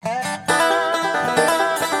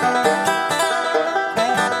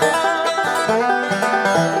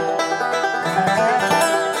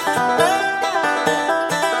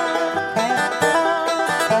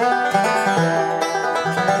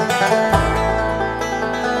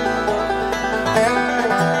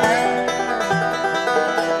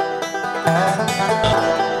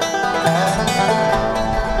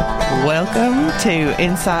to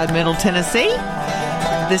Inside Middle Tennessee.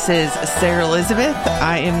 This is Sarah Elizabeth.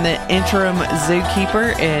 I am the interim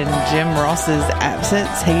zookeeper in Jim Ross's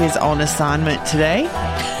absence. He is on assignment today,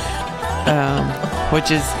 which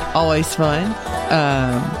is always fun.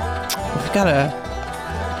 We've got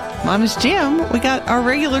minus Jim, we got our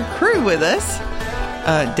regular crew with us.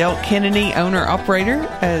 Delt Kennedy, owner-operator,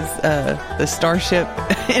 as the Starship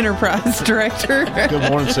Enterprise Director. Good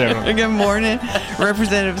morning, Sarah. Good morning.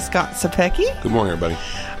 Representative Scott Cepicky. Good morning, everybody.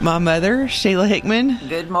 My mother, Sheila Hickman.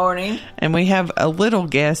 Good morning. And we have a little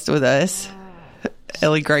guest with us.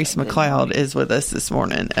 Ellie Grace McCloud is with us this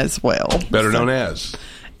morning as well. Better known as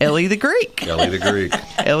Ellie the Greek. Ellie the Greek.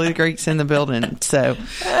 Ellie the Greek's in the building. So,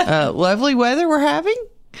 lovely weather we're having.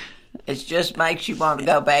 It just makes you want to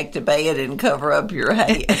go back to bed and cover up your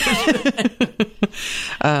head.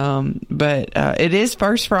 But it is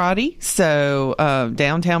First Friday, so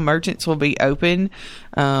downtown merchants will be open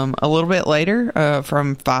a little bit later,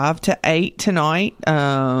 from 5 to 8 tonight.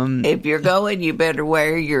 If you're going, you better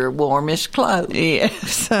wear your warmest clothes. Yeah,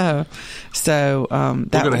 so we're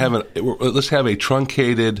going to have let's have a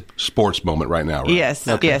truncated sports moment right now. Right? Yes,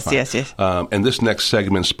 okay, yes. And this next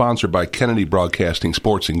segment is sponsored by Kennedy Broadcasting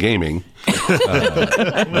Sports and Gaming.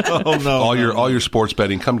 All your sports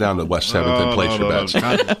betting, come down to West 7th and place your bets.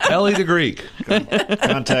 Ellie the Greek.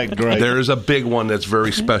 Contact Drake. There is a big one that's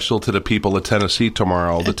very special to the people of Tennessee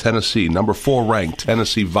tomorrow. The Tennessee, number 4 ranked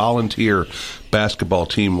Tennessee Volunteer basketball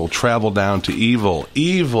team will travel down to evil,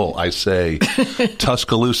 I say,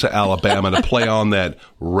 Tuscaloosa, Alabama, to play on that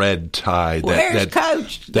red tide,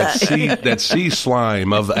 that sea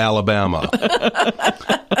slime of Alabama.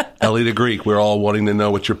 Ellie the Greek, we're all wanting to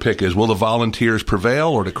know what your pick is. Will the Volunteers prevail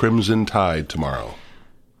or the Crimson Tide tomorrow?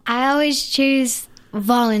 I always choose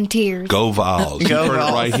Volunteers. Go Vols. You heard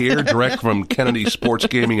it right here, direct from Kennedy Sports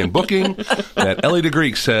Gaming and Booking, that Ellie the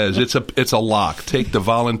Greek says it's a lock. Take the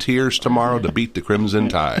Volunteers tomorrow to beat the Crimson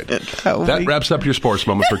Tide. That wraps up your sports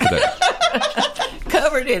moment for today.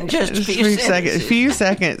 Covered in just a few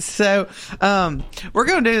seconds. So we're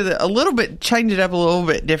going to do change it up a little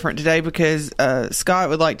bit different today because Scott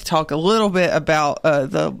would like to talk a little bit about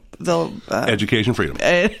the education freedom.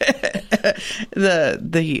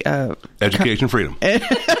 the education freedom.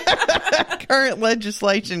 Current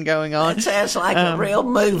legislation going on. It sounds like a real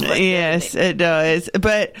movement. Yes, it does.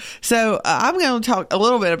 But so I'm going to talk a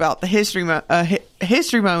little bit about the history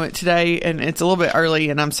moment today, and it's a little bit early,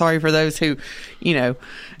 and I'm sorry for those who,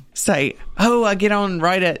 say, "Oh, I get on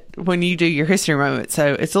right at when you do your history moment."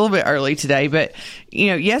 So it's a little bit early today, but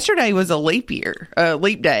yesterday was a leap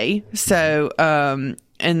day. So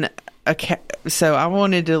so I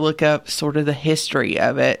wanted to look up sort of the history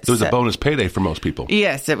of it. It was a bonus payday for most people.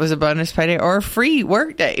 Yes, it was a bonus payday or a free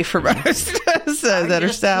work day for most. That are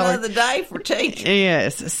salary. Another day for teachers.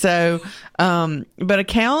 Yes. So, but a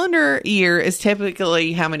calendar year is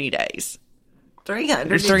typically how many days?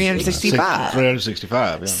 365.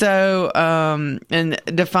 365, yeah. So, and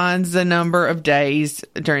defines the number of days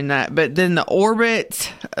during that. But then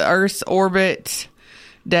Earth's orbit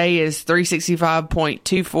day is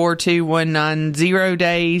 365.242190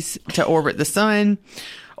 days to orbit the sun,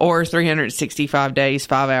 or 365 days,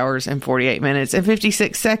 5 hours, and 48 minutes, and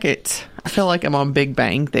 56 seconds. I feel like I'm on Big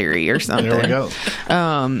Bang Theory or something. There we go.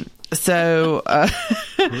 So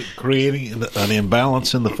creating an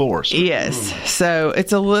imbalance in the force. Yes. So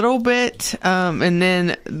it's a little bit, and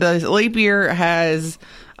then the leap year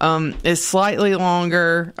is slightly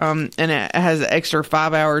longer, and it has an extra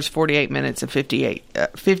 5 hours, 48 minutes, and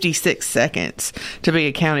 56 seconds to be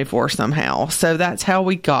accounted for somehow. So that's how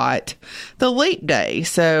we got the leap day.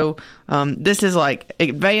 So this is like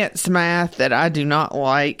advanced math that I do not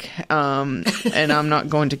like, and I'm not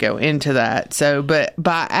going to go into that. So, but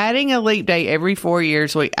by adding a leap day every 4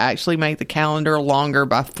 years, we actually make the calendar longer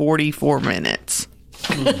by 44 minutes.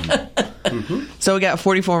 Mm-hmm. So we got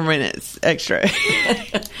 44 minutes extra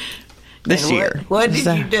this year. What did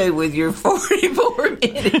you do with your 44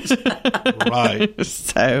 minutes? Right.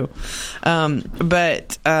 So, and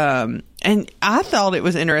I thought it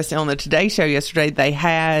was interesting on the Today Show yesterday. They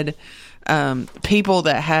had people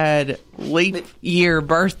that had leap year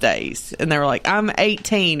birthdays, and they were like, I'm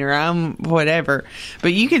 18 or I'm whatever,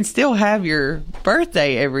 but you can still have your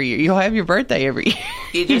birthday every year. You'll have your birthday every year.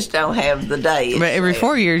 You just don't have the day. But every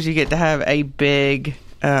 4 years you get to have a big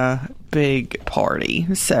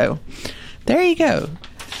party. So there you go.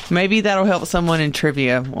 Maybe that'll help someone in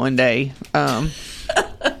trivia one day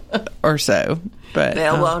or so. But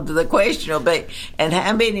now on to the question will be, and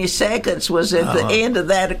how many seconds was at the end of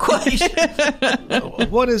that equation?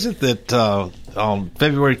 What is it that on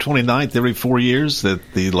February 29th, every 4 years, that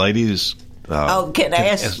the ladies can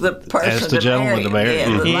ask the person ask the gentleman to marry.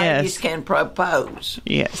 Yeah, the Yes. ladies can propose.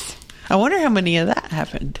 Yes. I wonder how many of that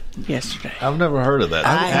happened yesterday. I've never heard of that.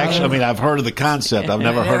 I've heard of the concept. I've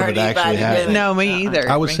never heard of it actually happening. No, me either.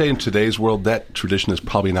 I would say in today's world, that tradition is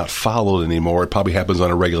probably not followed anymore. It probably happens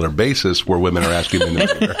on a regular basis where women are asking men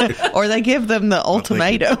to marry. Or they give them the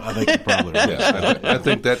ultimatum. I think it probably is. Yes, I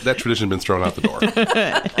think that tradition has been thrown out the door.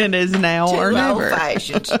 It is now Too or never.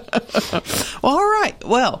 old-fashioned. Well, all right.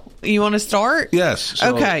 Well, you want to start? Yes.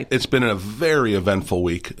 So Okay. It's been a very eventful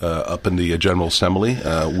week up in the General Assembly.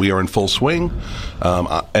 We are in full swing.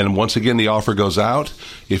 And once again, the offer goes out.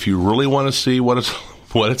 If you really want to see what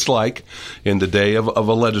it's like in the day of a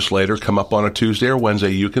legislator, come up on a Tuesday or Wednesday.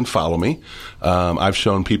 You can follow me. I've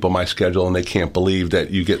shown people my schedule, and they can't believe that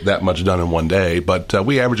you get that much done in one day. But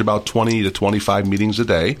we average about 20 to 25 meetings a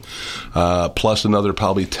day, plus another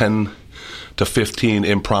probably 10 to 15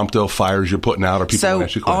 impromptu fires you're putting out, or people So, want to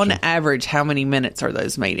ask you questions. on average, how many minutes are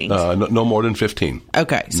those meetings? No more than 15.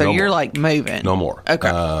 Okay, so No you're more. like moving. No more. Okay.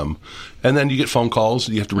 And then you get phone calls.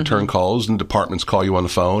 You have to return calls, and departments call you on the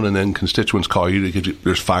phone, and then constituents call you to get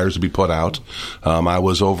there's fires to be put out. I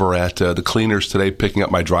was over at the cleaners today picking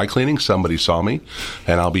up my dry cleaning. Somebody saw me,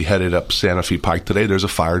 and I'll be headed up Santa Fe Pike today. There's a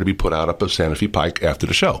fire to be put out up of Santa Fe Pike after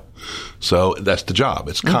the show. So that's the job.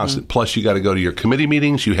 It's constant. Plus, you got to go to your committee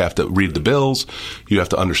meetings. You have to read the bills. You have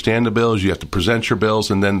to understand the bills. You have to present your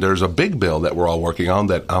bills. And then there's a big bill that we're all working on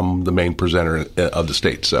that I'm the main presenter of the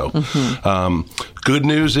state. So good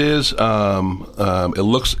news is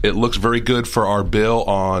it looks very good for our bill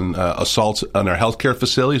on assaults on our healthcare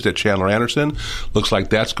facilities at Chandler Anderson. Looks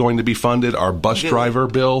like that's going to be funded. Our bus driver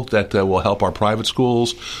bill that will help our private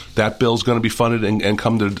schools, that bill is going to be funded and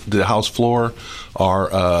come to the House floor.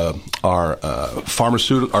 Our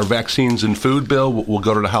vaccines and food bill will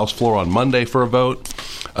go to the House floor on Monday for a vote.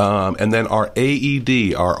 And then our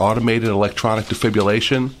AED, our automated electronic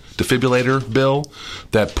defibrillator bill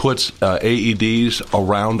that puts AEDs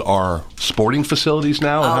around our sporting facilities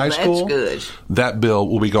now in high school. That's good. That bill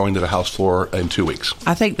will be going to the House floor in 2 weeks.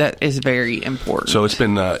 I think that is very important. So it's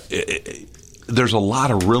been there's a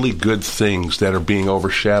lot of really good things that are being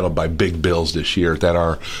overshadowed by big bills this year that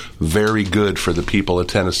are very good for the people of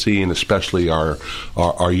Tennessee, and especially our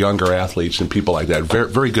younger athletes and people like that. Very,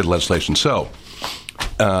 very good legislation. So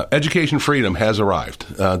education freedom has arrived.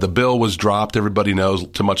 The bill was dropped. Everybody knows,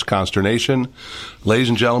 to much consternation. Ladies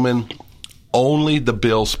and gentlemen, only the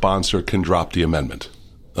bill sponsor can drop the amendment.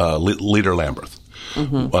 Leader Lamberth.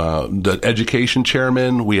 The education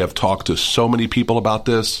chairman, we have talked to so many people about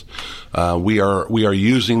this. We are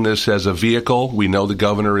using this as a vehicle. We know the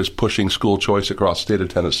governor is pushing school choice across the state of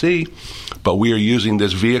Tennessee, but we are using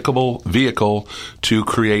this vehicle to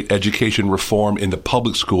create education reform in the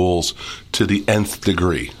public schools to the nth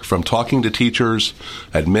degree. From talking to teachers,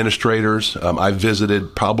 administrators, I've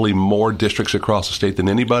visited probably more districts across the state than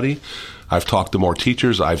anybody. I've talked to more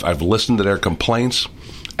teachers. I've listened to their complaints.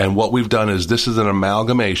 And what we've done is this is an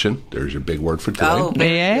amalgamation. There's your big word for today. Oh,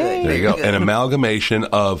 Yay. There you go. An amalgamation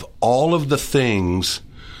of all of the things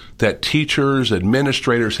that teachers,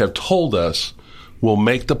 administrators have told us will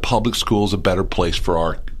make the public schools a better place for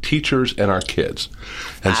our teachers and our kids.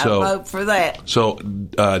 And I vote for that. So,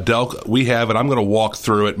 Delk, we have it. I'm going to walk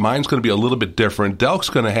through it. Mine's going to be a little bit different. Delk's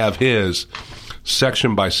going to have his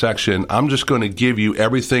section by section. I'm just going to give you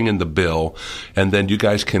everything in the bill, and then you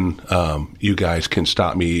guys can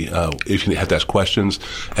stop me if you have to ask questions.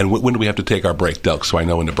 And when do we have to take our break, Delk? So I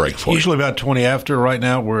know when to break for. Usually about 20 after. Right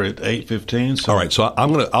now we're at 8:15. So All right. So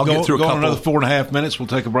I'll get through a couple. Go another 4.5 minutes. We'll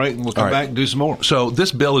take a break and we'll come back and do some more. So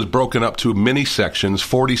this bill is broken up to many sections,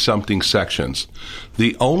 40-something sections.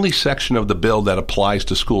 The only section of the bill that applies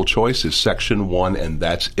to school choice is Section 1, and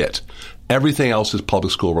that's it. Everything else is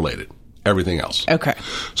public school related. Everything else. Okay.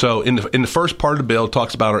 So in the first part of the bill, it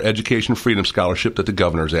talks about our education freedom scholarship that the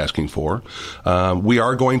governor is asking for. We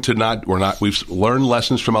are going to we've learned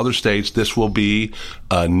lessons from other states. This will be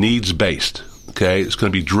needs-based. Okay, it's going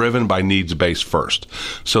to be driven by needs-based first.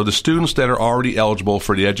 So the students that are already eligible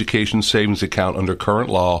for the education savings account under current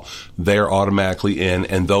law, they're automatically in,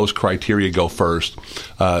 and those criteria go first.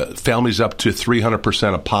 Families up to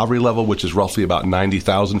 300% of poverty level, which is roughly about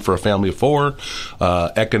 $90,000 for a family of four.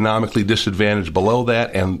 Economically disadvantaged below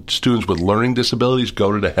that, and students with learning disabilities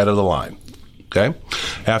go to the head of the line. Okay.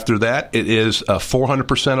 After that, it is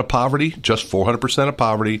 400% of poverty, just 400% of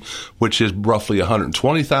poverty, which is roughly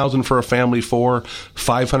 $120,000 for a family of four.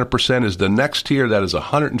 500% is the next tier. That is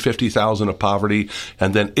 $150,000 of poverty.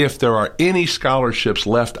 And then if there are any scholarships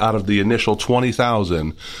left out of the initial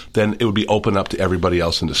 $20,000, then it would be open up to everybody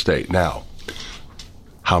else in the state. Now,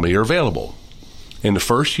 how many are available? In the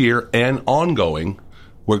first year and ongoing,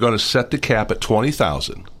 we're going to set the cap at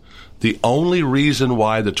 20,000. The only reason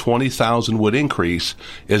why the 20,000 would increase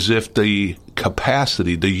is if the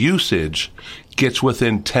capacity, the usage, gets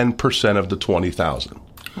within 10% of the 20,000.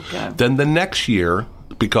 Okay. Then the next year,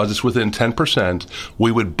 because it's within 10%,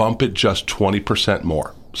 we would bump it just 20%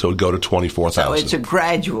 more. So it would go to 24,000. So it's a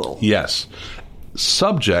gradual. Yes.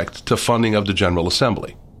 Subject to funding of the General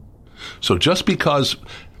Assembly. So just because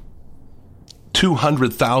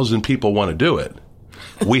 200,000 people want to do it,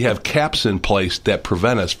 we have caps in place that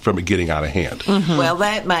prevent us from it getting out of hand. Mm-hmm. Well,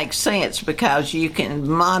 that makes sense because you can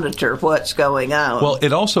monitor what's going on. Well,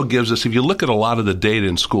 it also gives us, if you look at a lot of the data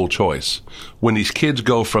in school choice, when these kids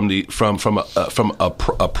go from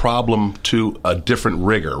a problem to a different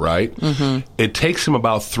rigor, right? Mm-hmm. It takes them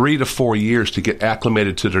about 3 to 4 years to get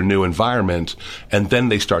acclimated to their new environment, and then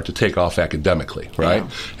they start to take off academically, right? Yeah.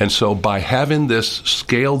 And so by having this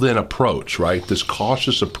scaled-in approach, right, this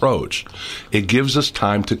cautious approach, it gives us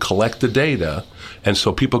time to collect the data. And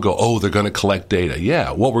so people go, oh, they're going to collect data.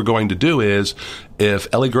 Yeah, what we're going to do is,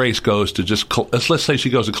 if Ellie Grace goes to let's say she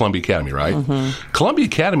goes to Columbia Academy, right? Mm-hmm. Columbia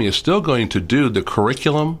Academy is still going to do the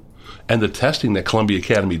curriculum and the testing that Columbia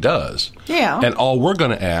Academy does. Yeah. And all we're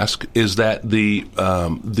going to ask is that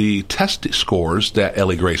the test scores that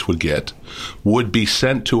Ellie Grace would get would be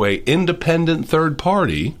sent to an independent third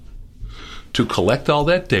party to collect all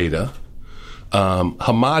that data,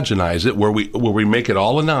 homogenize it where we make it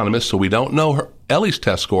all anonymous, so we don't know Ellie's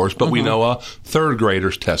test scores, but we know a third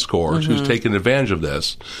grader's test scores who's taken advantage of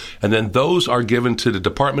this. And then those are given to the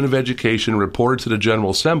Department of Education, reported to the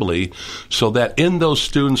General Assembly, so that in those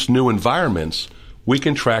students' new environments, we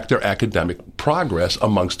can track their academic progress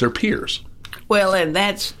amongst their peers. Well, and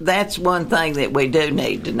that's one thing that we do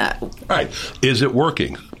need to know. Right. Is it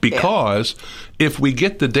working? Because if we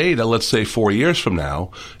get the data, let's say 4 years from now,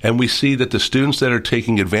 and we see that the students that are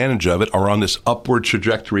taking advantage of it are on this upward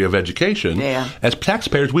trajectory of education, as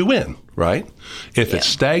taxpayers, we win, right? If it's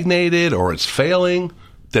stagnated or it's failing,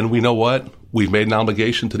 then we know what? We've made an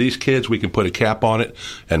obligation to these kids. We can put a cap on it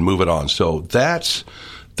and move it on. So that's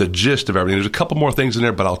the gist of everything. There's a couple more things in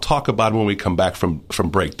there, but I'll talk about it when we come back from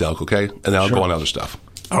break, Delk, okay? And then I'll go on other stuff.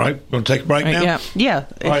 All right. We'll take a break now? Yeah.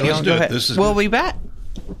 All right, let's do it. We'll be back.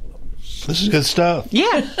 This is good stuff.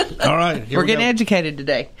 Yeah. All right. We're getting educated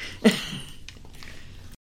today.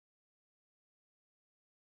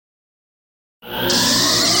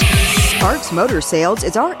 Parks Motor Sales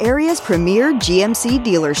is our area's premier GMC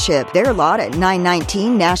dealership. Their lot at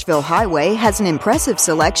 919 Nashville Highway has an impressive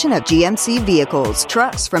selection of GMC vehicles,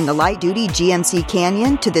 trucks from the light-duty GMC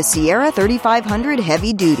Canyon to the Sierra 3500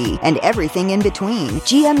 heavy-duty, and everything in between.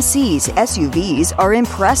 GMC's SUVs are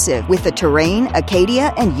impressive with the Terrain,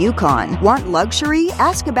 Acadia, and Yukon. Want luxury?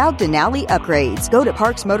 Ask about Denali upgrades. Go to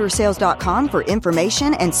parksmotorsales.com for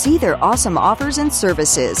information and see their awesome offers and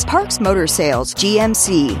services. Parks Motor Sales,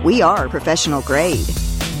 GMC. We are professional grade.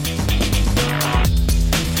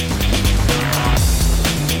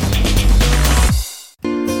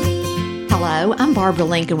 Hello, I'm Barbara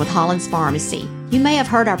Lincoln with Holland's Pharmacy. You may have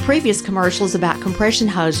heard our previous commercials about compression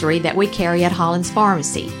hosiery that we carry at Holland's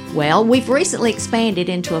Pharmacy. Well, we've recently expanded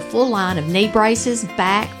into a full line of knee braces,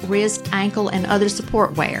 back, wrist, ankle, and other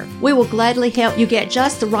support wear. We will gladly help you get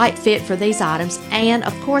just the right fit for these items and,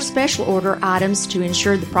 of course, special order items to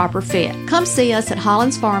ensure the proper fit. Come see us at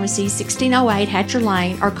Holland's Pharmacy, 1608 Hatcher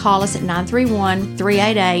Lane, or call us at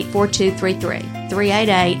 931-388-4233.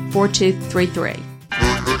 388-4233.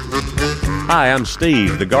 Hi, I'm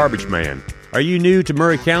Steve, the Garbage Man. Are you new to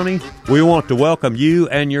Murray County? We want to welcome you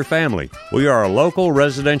and your family. We are a local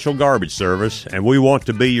residential garbage service, and we want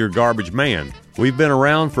to be your garbage man. We've been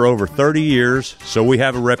around for over 30 years, so we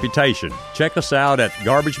have a reputation. Check us out at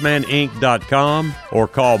garbagemaninc.com or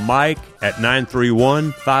call Mike at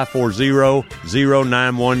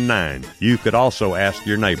 931-540-0919. You could also ask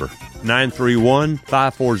your neighbor.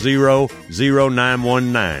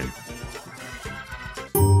 931-540-0919.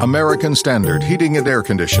 American Standard Heating and Air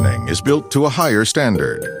Conditioning is built to a higher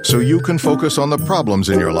standard, so you can focus on the problems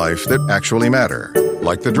in your life that actually matter,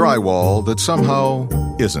 like the drywall that somehow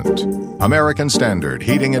isn't. American Standard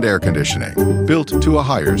Heating and Air Conditioning, built to a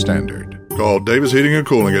higher standard. Call Davis Heating and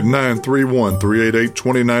Cooling at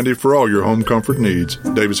 931-388-2090 for all your home comfort needs.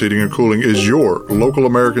 Davis Heating and Cooling is your local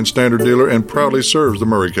American Standard dealer and proudly serves the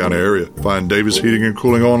Murray County area. Find Davis Heating and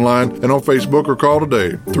Cooling online and on Facebook or call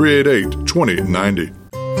today, 388-2090.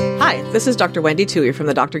 Hi, Hi, this is Dr. Wendy Toohey from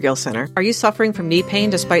the Dr. Gill Center. Are you suffering from knee pain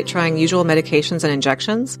despite trying usual medications and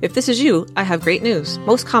injections? If this is you, I have great news.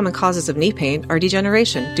 Most common causes of knee pain are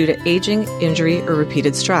degeneration due to aging, injury, or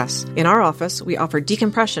repeated stress. In our office, we offer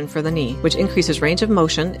decompression for the knee, which increases range of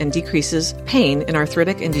motion and decreases pain in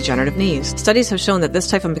arthritic and degenerative knees. Studies have shown that this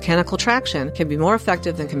type of mechanical traction can be more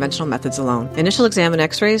effective than conventional methods alone. Initial exam and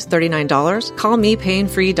x-rays, $39. Call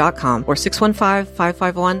mepainfree.com or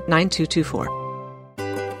 615-551-9224.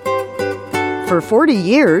 For 40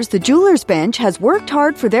 years, the Jeweler's Bench has worked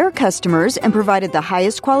hard for their customers and provided the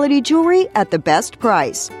highest quality jewelry at the best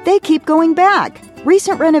price. They keep going back.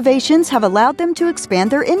 Recent renovations have allowed them to expand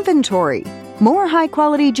their inventory. More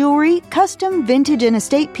high-quality jewelry, custom vintage and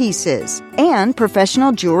estate pieces, and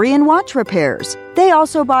professional jewelry and watch repairs. They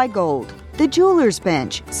also buy gold. The Jeweler's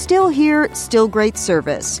Bench. Still here, still great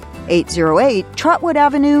service. 808 Trotwood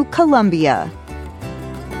Avenue, Columbia.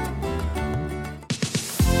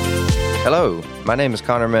 Hello, my name is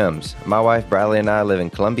Connor Mims. My wife Bradley and I live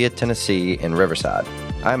in Columbia, Tennessee in Riverside.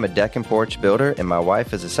 I am a deck and porch builder and my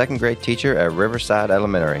wife is a second grade teacher at Riverside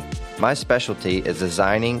Elementary. My specialty is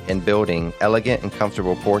designing and building elegant and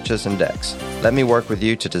comfortable porches and decks. Let me work with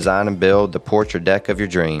you to design and build the porch or deck of your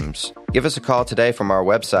dreams. Give us a call today from our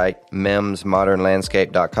website,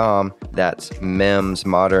 mimsmodernlandscape.com. That's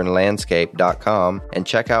mimsmodernlandscape.com and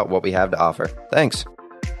check out what we have to offer. Thanks.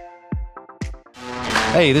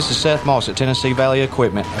 Hey, this is Seth Moss at Tennessee Valley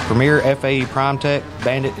Equipment, a premier FAE PrimeTech,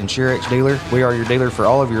 Bandit, and Surex dealer. We are your dealer for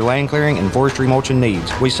all of your land clearing and forestry mulching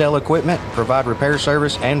needs. We sell equipment, provide repair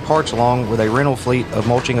service, and parts along with a rental fleet of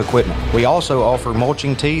mulching equipment. We also offer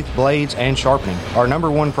mulching teeth, blades, and sharpening. Our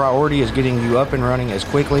number one priority is getting you up and running as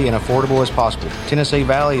quickly and affordable as possible. Tennessee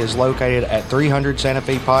Valley is located at 300 Santa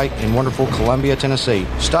Fe Pike in wonderful Columbia, Tennessee.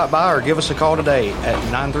 Stop by or give us a call today at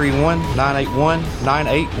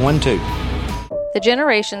 931-981-9812. The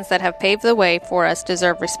generations that have paved the way for us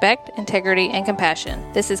deserve respect, integrity, and compassion.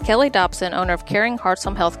 This is Kelly Dobson, owner of Caring Hearts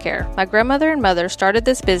Home Healthcare. My grandmother and mother started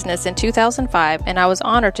this business in 2005, and I was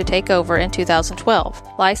honored to take over in 2012.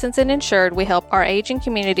 Licensed and insured, we help our aging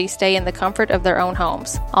community stay in the comfort of their own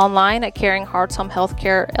homes. Online at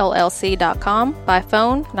caringheartshomehealthcarellc.com, by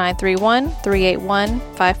phone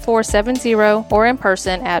 931-381-5470, or in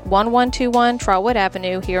person at 1121 Trotwood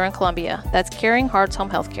Avenue here in Columbia. That's Caring Hearts Home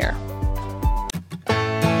Healthcare.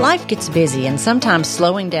 Life gets busy, and sometimes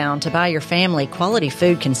slowing down to buy your family quality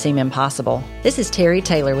food can seem impossible. This is Terry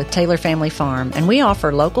Taylor with Taylor Family Farm, and we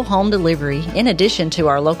offer local home delivery in addition to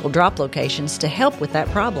our local drop locations to help with that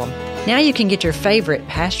problem. Now you can get your favorite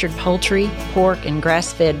pastured poultry, pork, and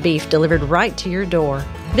grass-fed beef delivered right to your door.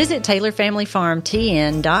 Visit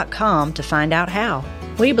TaylorFamilyFarmTN.com to find out how.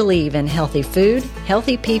 We believe in healthy food,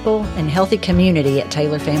 healthy people, and healthy community at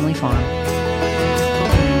Taylor Family Farm.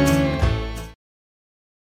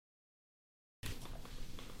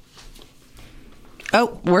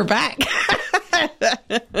 Oh, we're back.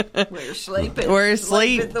 We're sleeping. We're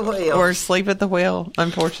asleep. At the wheel. We're asleep at the wheel,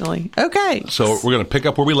 unfortunately. Okay. So we're going to pick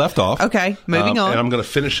up where we left off. Okay, moving on. And I'm going to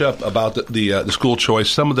finish up about the school choice,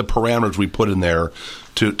 some of the parameters we put in there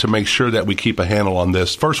to make sure that we keep a handle on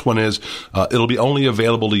this. First one is it'll be only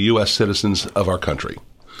available to U.S. citizens of our country.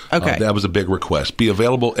 Okay. That was a big request. Be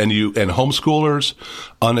available, and homeschoolers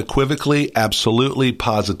unequivocally, absolutely,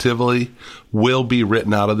 positively will be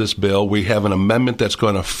written out of this bill. We have an amendment that's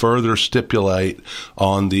going to further stipulate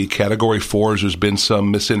on the Category 4s. There's been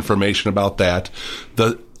some misinformation about that.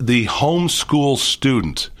 The homeschool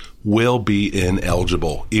student will be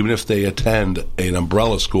ineligible. Even if they attend an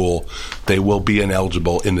umbrella school, they will be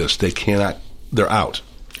ineligible in this. They cannot, they're out.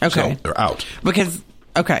 Okay. So they're out.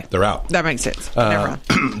 Okay. They're out. That makes sense. Never mind.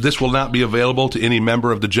 This will not be available to any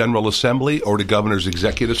member of the General Assembly or the governor's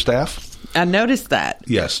executive staff. I noticed that.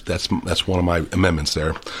 Yes, that's one of my amendments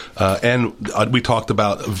there. And we talked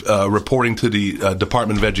about reporting to the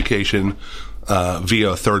Department of Education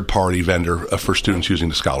via a third-party vendor for students using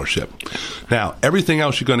the scholarship. Now, everything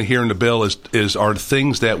else you're going to hear in the bill are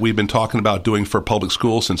things that we've been talking about doing for public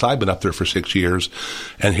schools since I've been up there for 6 years,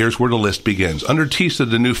 and here's where the list begins. Under TISA,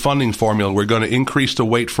 the new funding formula, we're going to increase the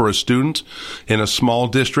weight for a student in a small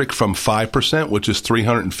district from 5%, which is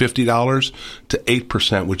 $350, to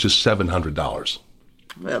 8%, which is $700.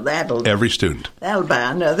 Well, every student. That'll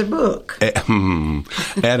buy another book.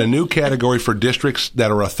 Add a new category for districts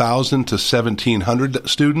that are 1,000 to 1,700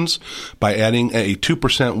 students by adding a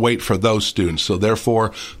 2% weight for those students. So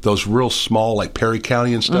therefore, those real small, like Perry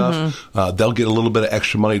County and stuff, they'll get a little bit of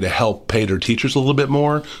extra money to help pay their teachers a little bit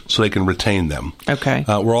more so they can retain them. Okay.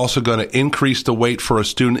 We're also going to increase the weight for a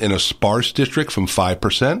student in a sparse district from 5%,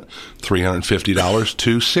 $350,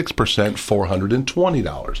 to 6%,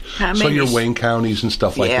 $420. How so many your Wayne counties and stuff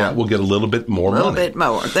stuff like that will get a little bit more money. A little bit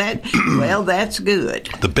more. That's good.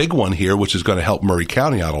 The big one here, which is going to help Murray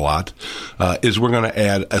County out a lot, is we're going to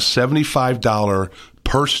add a $75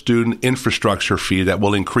 per student infrastructure fee that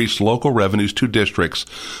will increase local revenues to districts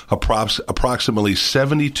approximately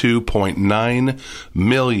 $72.9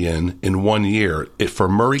 million in 1 year. For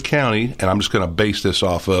Murray County, and I'm just going to base this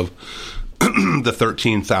off of the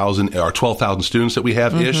 13,000 or 12,000 students that we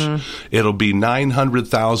have ish, it'll be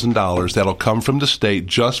 $900,000 that'll come from the state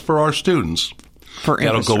just for our students.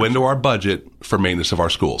 That'll go into our budget for maintenance of our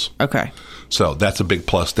schools. Okay. So that's a big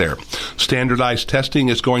plus there. Standardized testing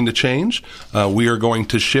is going to change. We are going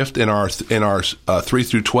to shift in our 3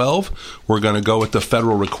 through 12. We're going to go with the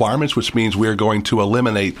federal requirements, which means we are going to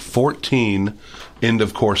eliminate 14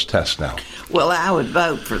 end-of-course tests now. Well, I would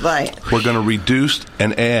vote for that. We're going to reduce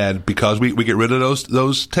and add, because we get rid of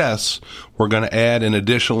those tests, we're going to add an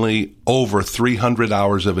additionally over 300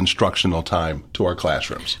 hours of instructional time to our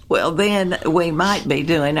classrooms. Well, then we might be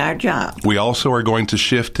doing our job. We also are going to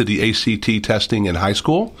shift to the ACT testing in high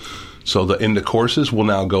school. So the end of courses will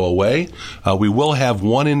now go away. We will have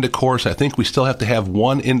one end of course. I think we still have to have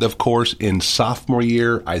one end of course in sophomore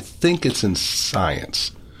year. I think it's in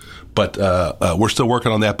science. But we're still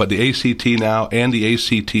working on that. But the ACT now and the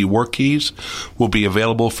ACT work keys will be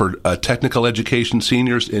available for technical education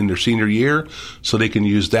seniors in their senior year, so they can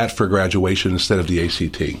use that for graduation instead of the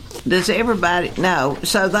ACT. Does everybody know?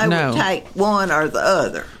 So they would take one or the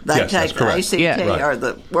other. They take the ACT or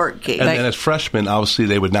the work key. And then as freshmen, obviously,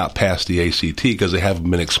 they would not pass the ACT because they haven't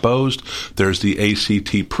been exposed. There's the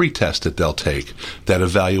ACT pretest that they'll take that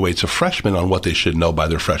evaluates a freshman on what they should know by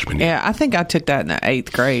their freshman year. Yeah, I think I took that in the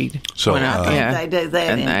 8th grade. So I think they do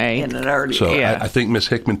that in an early. So I think Miss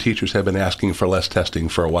Hickman teachers have been asking for less testing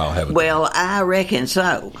for a while, haven't they? Well, I reckon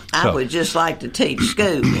so. I would just like to teach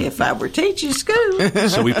school if I were teaching school.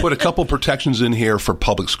 So we put a couple protections in here for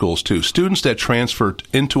public schools too. Students that transferred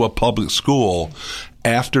into a public school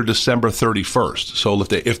after December 31st. So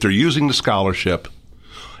if they're using the scholarship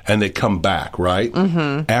and they come back, right?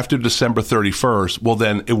 After December 31st, well,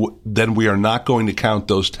 then we are not going to count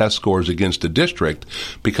those test scores against the district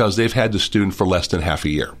because they've had the student for less than half a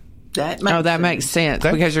year. That makes sense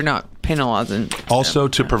because you're not penalizing. Also,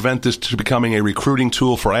 to prevent this to becoming a recruiting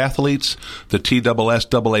tool for athletes, the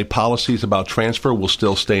TSSAA policies about transfer will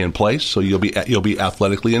still stay in place, so you'll be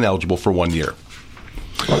athletically ineligible for 1 year.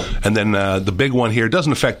 And then the big one here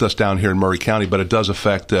doesn't affect us down here in Murray County, but it does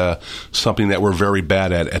affect something that we're very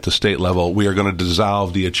bad at the state level. We are going to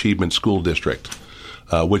dissolve the Achievement School District,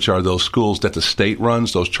 which are those schools that the state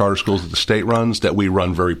runs, those charter schools that the state runs that we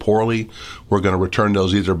run very poorly. We're going to return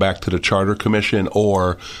those either back to the Charter Commission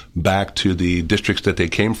or back to the districts that they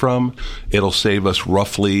came from. It'll save us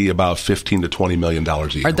roughly about $15 to $20 million a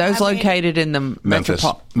year. Are those located in the Memphis.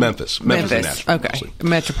 Okay.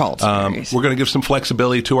 Metropolitan areas. We're going to give some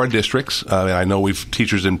flexibility to our districts. I know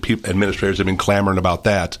teachers and administrators have been clamoring about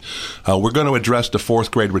that. We're going to address the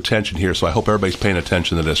 4th grade retention here, so I hope everybody's paying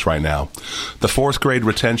attention to this right now. The 4th grade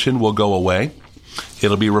retention will go away.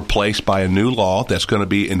 It'll be replaced by a new law that's going to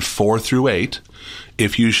be in 4 through 8.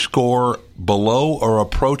 If you score below or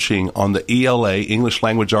approaching on the ELA, English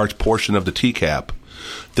Language Arts portion of the TCAP,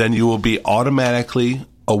 then you will be automatically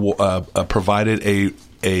provided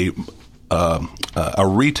a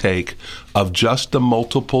retake of just the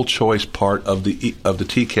multiple choice part of the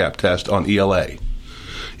TCAP test on ELA.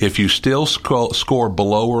 If you still score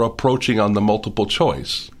below or approaching on the multiple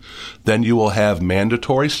choice, then you will have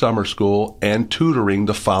mandatory summer school and tutoring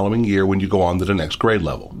the following year when you go on to the next grade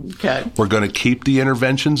level. Okay. We're going to keep the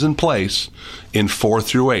interventions in place in 4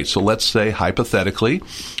 through 8. So let's say, hypothetically,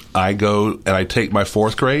 I go and I take my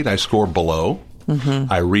 4th grade, I score below.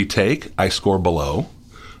 I retake, I score below.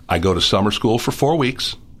 I go to summer school for 4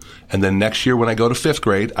 weeks. And then next year when I go to 5th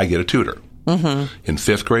grade, I get a tutor. In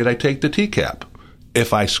 5th grade, I take the TCAP.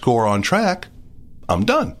 If I score on track, I'm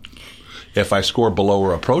done. If I score below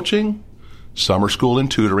or approaching, summer school and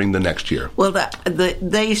tutoring the next year. Well,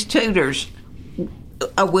 these tutors,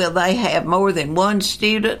 will they have more than one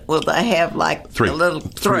student? Will they have like 3? A little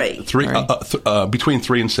 3? Between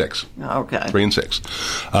 3 and 6. Okay. 3 and 6.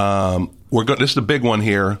 This is the big one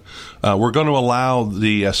here. We're going to allow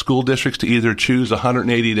the school districts to either choose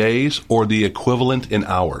 180 days or the equivalent in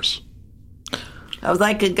hours. Oh,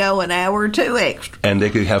 they could go an hour or 2 extra. And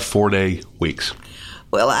they could have 4-day weeks.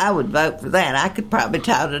 Well, I would vote for that. I could probably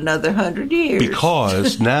tout another 100 years.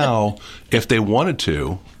 Because now, if they wanted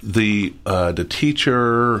to, the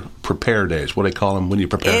teacher prepare days. What do they call them when you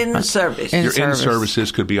prepare? In-service. Your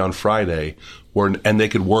in-services could be on Friday, and they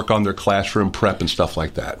could work on their classroom prep and stuff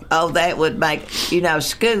like that. Oh, that would make,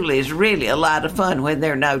 school is really a lot of fun when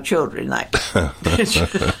there are no children. Like, One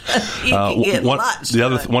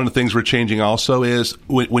of the things we're changing also is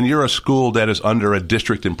when you're a school that is under a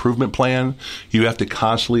district improvement plan, you have to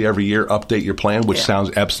constantly every year update your plan, which sounds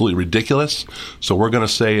absolutely ridiculous. So we're going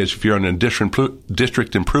to say is if you're on a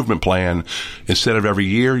district improvement plan, instead of every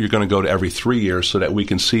year, you're going to go to every 3 years so that we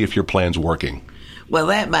can see if your plan's working. Well,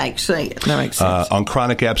 that makes sense. On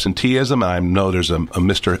chronic absenteeism, I know there's another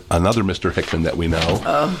Mr. Hickman that we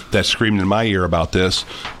know that's screaming in my ear about this.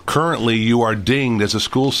 Currently, you are dinged as a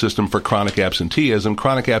school system for chronic absenteeism.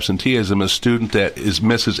 Chronic absenteeism is a student that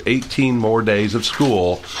misses 18 more days of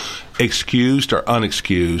school, excused or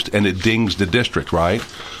unexcused, and it dings the district, right?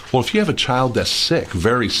 Well, if you have a child that's sick,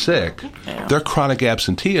 very sick, their chronic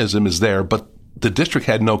absenteeism is there, but the district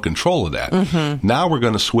had no control of that. Mm-hmm. Now we're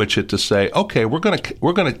going to switch it to say, okay, we're going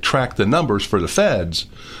to track the numbers for the feds,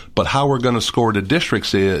 but how we're going to score the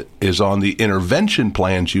districts is on the intervention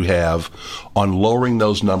plans you have on lowering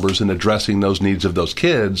those numbers and addressing those needs of those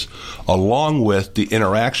kids, along with the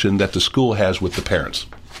interaction that the school has with the parents.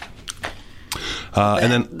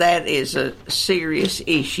 And then that is a serious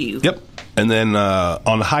issue. Yep. And then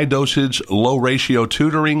on high dosage, low ratio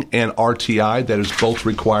tutoring and RTI, that is both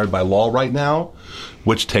required by law right now,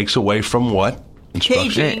 which takes away from what?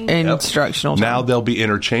 Instruction. Instructional time. Now they'll be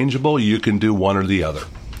interchangeable. You can do one or the other.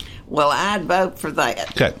 Well, I'd vote for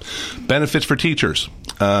that. Okay. Benefits for teachers.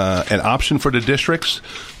 An option for the districts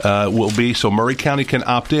will be, so Murray County can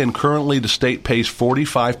opt in. Currently, the state pays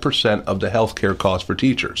 45% of the health care costs for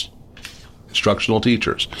teachers, instructional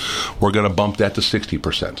teachers. We're going to bump that to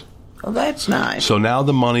 60%. Well, that's nice. So now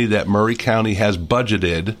the money that Murray County has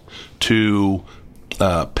budgeted to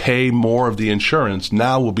pay more of the insurance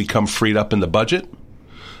now will become freed up in the budget,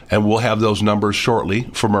 and we'll have those numbers shortly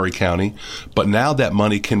for Murray County. But now that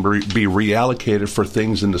money can be reallocated for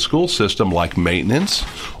things in the school system like maintenance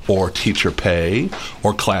or teacher pay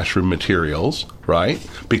or classroom materials, right?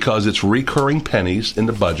 Because it's recurring pennies in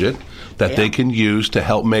the budget that they can use to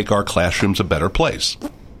help make our classrooms a better place.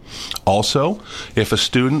 Also, if a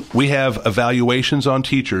student, we have evaluations on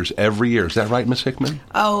teachers every year. Is that right, Ms. Hickman?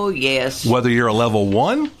 Oh, yes. Whether you're a level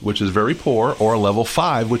 1, which is very poor, or a level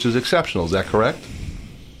 5, which is exceptional. Is that correct?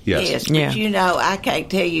 Yes. But I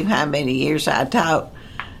can't tell you how many years I taught,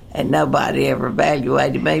 and nobody ever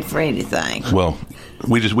evaluated me for anything. Well,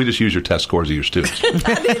 we just use your test scores of your students.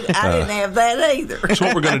 I didn't have that either. So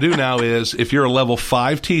what we're going to do now is, if you're a level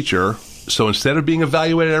 5 teacher, so instead of being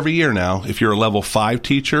evaluated every year now, if you're a level 5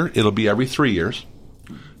 teacher, it'll be every 3 years.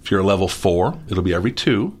 If you're a level 4, it'll be every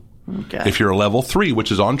 2. Okay. If you're a level 3,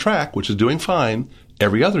 which is on track, which is doing fine,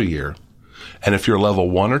 every other year. And if you're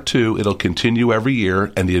level 1 or 2, it'll continue every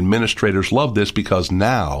year. And the administrators love this because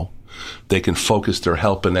now they can focus their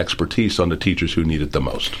help and expertise on the teachers who need it the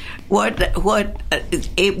most.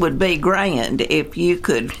 It would be grand if you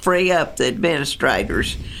could free up the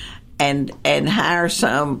administrators and hire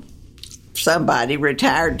somebody,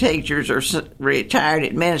 retired teachers or retired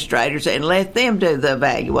administrators, and let them do the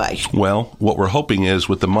evaluation. Well, what we're hoping is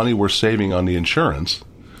with the money we're saving on the insurance,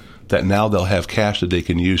 that now they'll have cash that they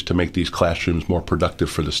can use to make these classrooms more productive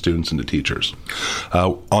for the students and the teachers.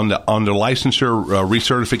 On the licensure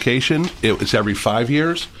recertification, it's every 5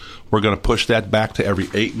 years. We're going to push that back to every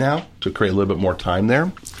 8 now to create a little bit more time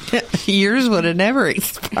there. Yours would have never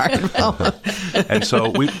expired. And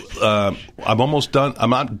so I'm almost done.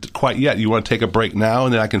 I'm not quite yet. You want to take a break now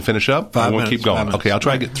and then I can finish up? 5 minutes. We'll keep going. 5 minutes. Okay, I'll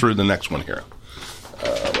try to get through the next one here.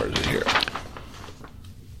 Where is it here?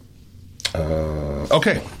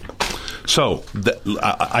 Okay. So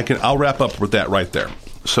I'll wrap up with that right there.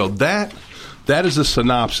 So that is a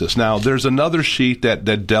synopsis. Now, there's another sheet that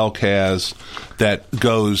Delk has that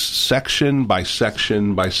goes section by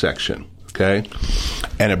section by section, okay?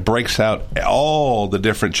 And it breaks out all the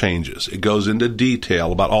different changes. It goes into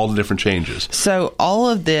detail about all the different changes. So all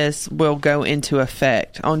of this will go into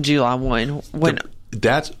effect on July 1.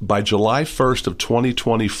 That's by July 1st of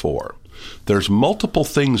 2024. There's multiple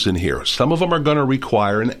things in here. Some of them are going to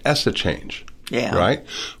require an ESSA change. Yeah. Right?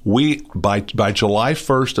 By July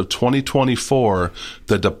 1st of 2024,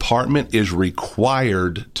 the department is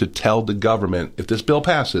required to tell the government, if this bill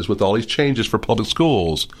passes with all these changes for public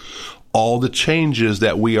schools, all the changes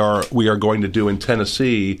that we are going to do in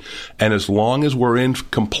Tennessee, and as long as we're in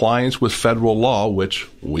compliance with federal law, which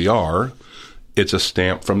we are, It's a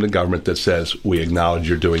stamp from the government that says, we acknowledge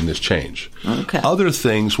you're doing this change. Okay. Other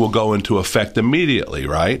things will go into effect immediately,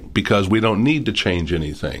 right? Because we don't need to change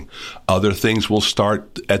anything. Other things will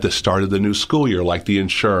start at the start of the new school year, like the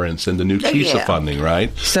insurance and the new TISA funding,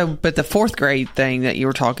 right? So, but the fourth grade thing that you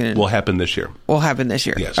were talking about will happen this year. Will happen this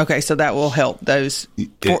year. Yes. Okay, so that will help those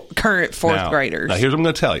current fourth graders. Now, here's what I'm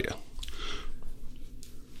going to tell you.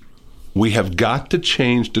 We have got to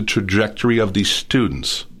change the trajectory of these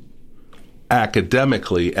students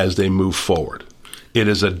academically as they move forward. It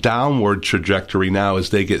is a downward trajectory now as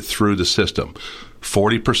they get through the system.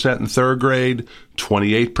 40% in third grade,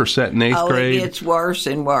 28% in eighth grade. It gets worse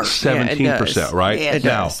and worse. 17%, right? Yeah, it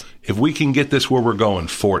now, does. if we can get this where we're going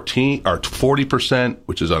 40%,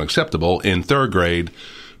 which is unacceptable, in third grade,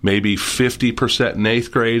 maybe 50% in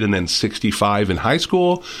eighth grade, and then 65% in high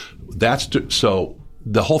school, so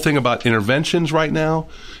the whole thing about interventions right now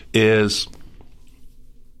is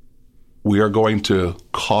we are going to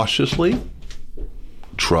cautiously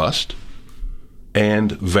trust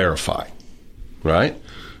and verify, right?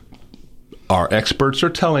 Our experts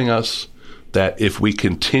are telling us that if we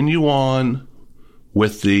continue on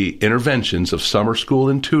with the interventions of summer school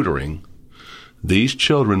and tutoring, these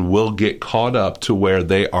children will get caught up to where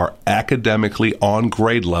they are academically on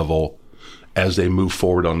grade level as they move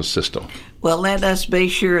forward on the system. Well, let us be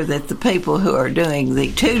sure that the people who are doing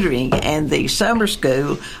the tutoring and the summer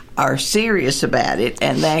school are serious about it,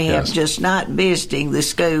 and they have just not visiting the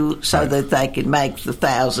school so that they can make the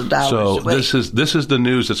 $1,000 a week. So this is the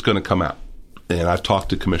news that's going to come out, and I've talked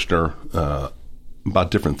to Commissioner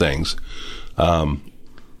about different things.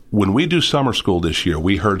 When we do summer school this year,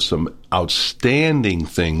 we heard some outstanding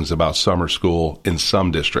things about summer school in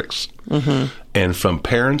some districts, and from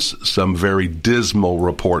parents, some very dismal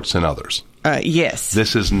reports in others. Yes.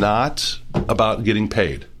 This is not about getting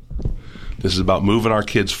paid. This is about moving our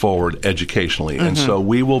kids forward educationally. And so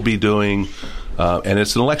we will be doing, and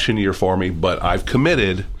it's an election year for me, but I've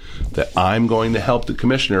committed that I'm going to help the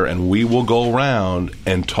commissioner, and we will go around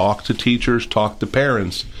and talk to teachers, talk to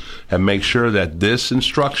parents, and make sure that this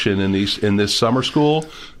instruction in this summer school,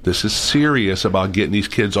 this is serious about getting these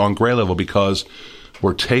kids on grade level, because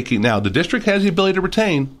we're taking, now the district has the ability to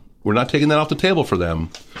retain. We're not taking that off the table for them,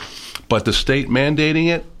 but the state mandating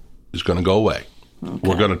it is going to go away. Okay.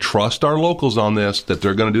 We're going to trust our locals on this, that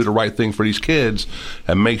they're going to do the right thing for these kids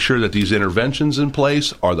and make sure that these interventions in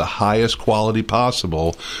place are the highest quality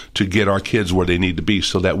possible to get our kids where they need to be,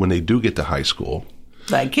 so that when they do get to high school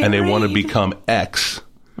and they want to become X,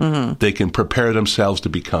 they can prepare themselves to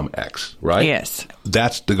become X, right? Yes.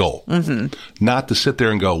 That's the goal. Not to sit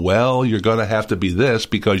there and go, well, you're going to have to be this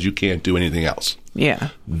because you can't do anything else. Yeah.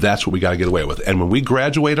 That's what we got to get away with. And when we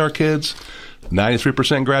graduate our kids,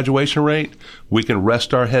 93% graduation rate, we can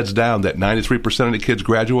rest our heads down that 93% of the kids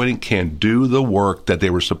graduating can do the work that they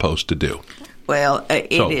were supposed to do. Well,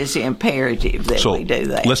 it is imperative that we do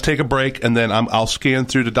that. Let's take a break, and then I'll scan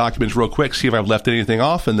through the documents real quick, see if I've left anything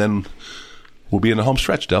off, and then we'll be in the home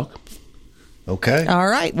stretch, Delk. Okay. All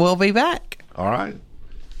right. We'll be back. All right.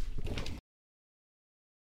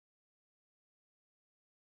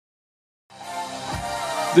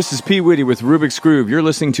 This is P. Whitty with Rubik's Groove. You're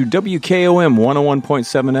listening to WKOM 101.7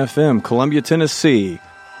 FM, Columbia, Tennessee.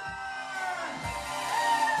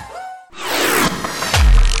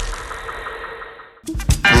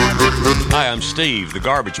 Hi, I'm Steve, the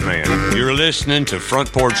Garbage Man. You're listening to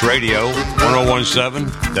Front Porch Radio, 101.7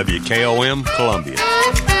 WKOM, Columbia.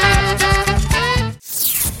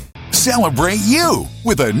 Celebrate you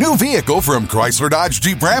with a new vehicle from Chrysler Dodge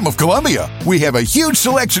Jeep Ram of Columbia. We have a huge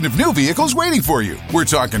selection of new vehicles waiting for you. We're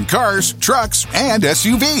talking cars, trucks, and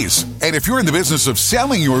SUVs. And if you're in the business of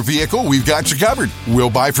selling your vehicle, we've got you covered. We'll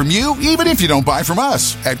buy from you even if you don't buy from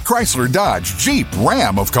us. At Chrysler Dodge Jeep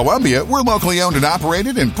Ram of Columbia, we're locally owned and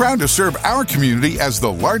operated and proud to serve our community as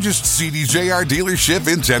the largest CDJR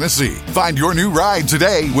dealership in Tennessee. Find your new ride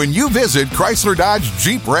today when you visit Chrysler Dodge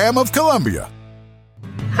Jeep Ram of Columbia.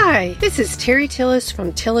 Hi, this is Terry Tillis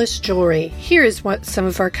from Tillis Jewelry. Here is what some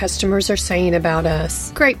of our customers are saying about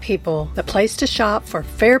us. Great people, the place to shop for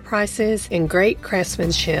fair prices and great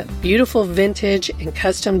craftsmanship, beautiful vintage and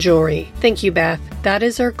custom jewelry. Thank you, Beth. That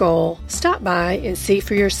is our goal. Stop by and see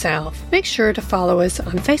for yourself. Make sure to follow us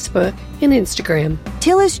on Facebook and Instagram.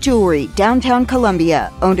 Tillis Jewelry, downtown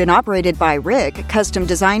Columbia, owned and operated by Rick, custom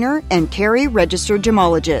designer, and Carrie, registered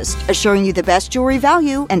gemologist, assuring you the best jewelry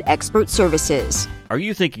value and expert services. Are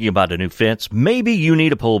you thinking about a new fence? Maybe you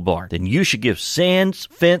need a pole barn. Then you should give Sands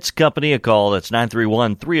Fence Company a call. That's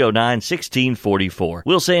 931-309-1644.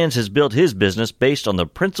 Will Sands has built his business based on the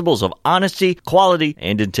principles of honesty, quality,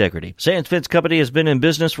 and integrity. Sands Fence Company has been in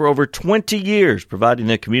business for over 20 years, providing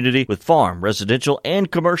the community with farm, residential, and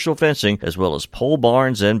commercial fencing, as well as pole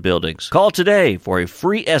barns and buildings. Call today for a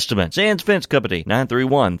free estimate. Sands Fence Company,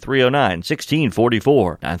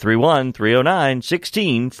 931-309-1644.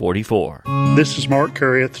 931-309-1644. This is Mark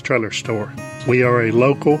Curry at the Trailer Store. We are a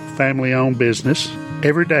local, family-owned business.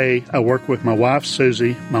 Every day, I work with my wife,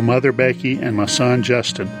 Susie, my mother, Becky, and my son,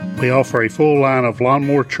 Justin. We offer a full line of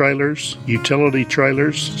lawnmower trailers, utility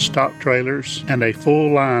trailers, stock trailers, and a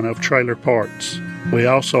full line of trailer parts. We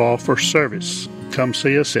also offer service. Come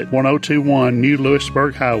see us at 1021 New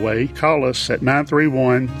Lewisburg Highway. Call us at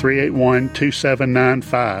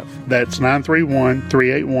 931-381-2795. That's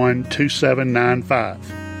 931-381-2795.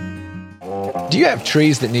 Do you have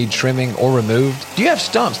trees that need trimming or removed? Do you have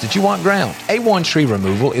stumps that you want ground? A1 Tree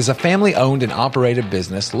Removal is a family-owned and operated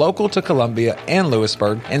business local to Columbia and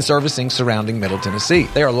Lewisburg and servicing surrounding Middle Tennessee.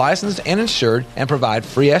 They are licensed and insured and provide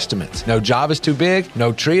free estimates. No job is too big,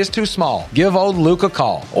 no tree is too small. Give old Luke a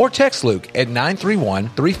call or text Luke at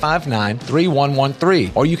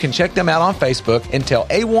 931-359-3113, or you can check them out on Facebook and tell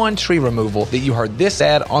A1 Tree Removal that you heard this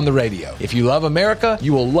ad on the radio. If you love America,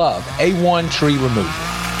 you will love A1 Tree Removal.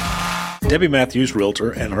 Debbie Matthews,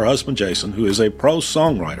 realtor, and her husband Jason, who is a prose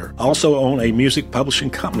songwriter, also own a music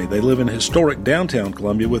publishing company. They live in historic downtown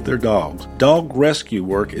Columbia with their dogs. Dog rescue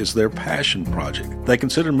work is their passion project. They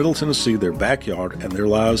consider Middle Tennessee their backyard, and their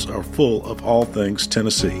lives are full of all things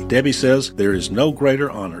Tennessee. Debbie says there is no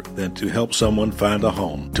greater honor than to help someone find a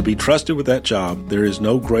home. To be trusted with that job, there is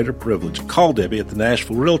no greater privilege. Call Debbie at the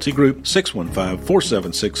Nashville Realty Group,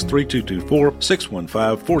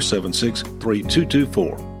 615-476-3224,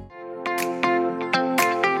 615-476-3224.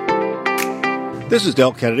 This is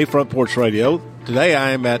Del Kennedy, Front Porch Radio. Today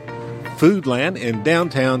I am at Foodland in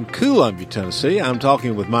downtown Columbia, Tennessee. I'm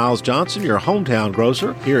talking with Miles Johnson, your hometown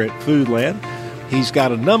grocer here at Foodland. He's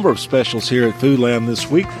got a number of specials here at Foodland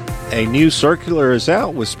this week. A new circular is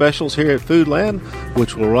out with specials here at Foodland,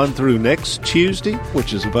 which will run through next Tuesday,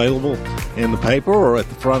 which is available in the paper or at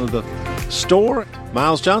the front of the store.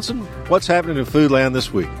 Miles Johnson, what's happening in Foodland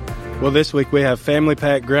this week? Well, this week we have family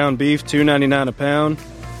pack ground beef, $2.99 a pound.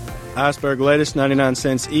 Iceberg lettuce, 99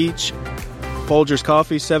 cents each. Folgers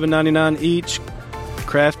coffee, $7.99 each.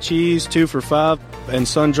 Kraft cheese, 2 for $5. And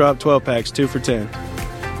Sundrop 12 packs, 2 for $10.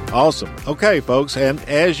 Awesome. Okay, folks, and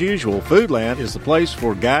as usual, Foodland is the place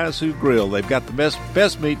for guys who grill. They've got the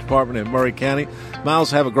best meat department in Murray County. Miles,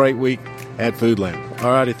 have a great week at Foodland.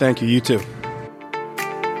 All righty, thank you. You too.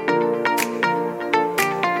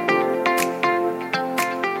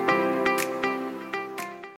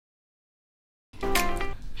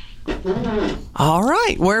 All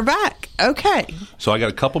right, we're back. Okay. So I got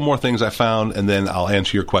a couple more things I found, and then I'll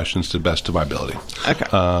answer your questions to the best of my ability. Okay.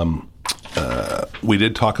 We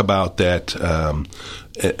did talk about that.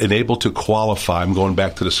 Able to qualify. I'm going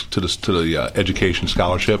back to the education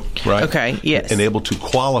scholarship, right? Okay. Yes. And able to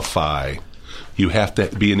qualify, you have to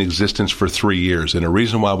be in existence for 3 years. And the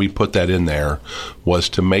reason why we put that in there was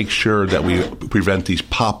to make sure that we prevent these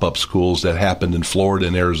pop-up schools that happened in Florida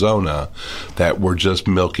and Arizona that were just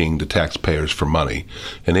milking the taxpayers for money.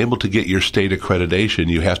 And able to get your state accreditation,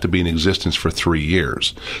 you have to be in existence for 3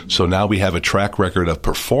 years. So now we have a track record of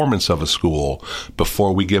performance of a school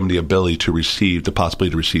before we give them the ability to receive, the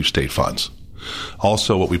possibility to receive state funds.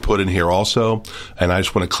 Also, what we put in here also, and I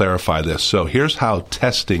just want to clarify this. So here's how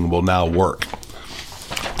testing will now work.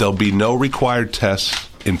 There'll be no required tests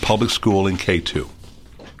in public school in K2.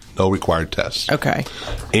 No required tests. Okay.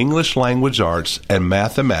 English language arts and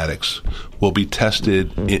mathematics will be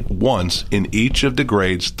tested once in each of the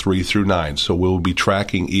grades 3 through 9. So we'll be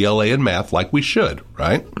tracking ELA and math like we should,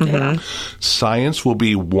 right? Mm-hmm. Science will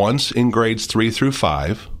be once in grades 3 through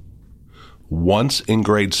 5. Once in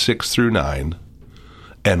grades 6 through 9,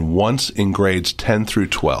 and once in grades 10 through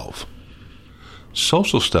 12.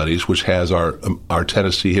 Social studies, which has our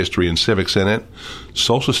Tennessee history and civics in it,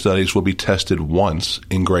 social studies will be tested once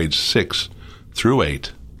in grades 6 through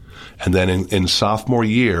 8. And then in sophomore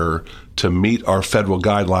year, to meet our federal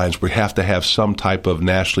guidelines, we have to have some type of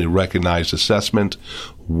nationally recognized assessment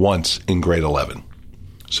once in grade 11.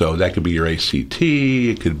 So that could be your ACT.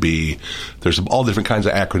 It could be, there's all different kinds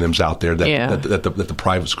of acronyms out there that the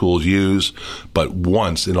private schools use, but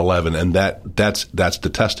once in 11, and that's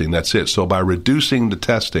the testing. That's it. So by reducing the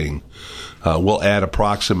testing, we'll add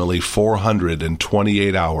approximately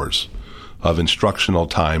 428 hours of instructional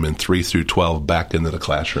time in 3 through 12 back into the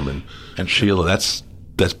classroom. And Sheila, that's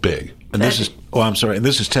big. And this is, and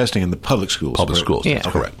this is testing in the public schools. Public schools, that's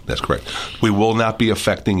correct. That's correct. We will not be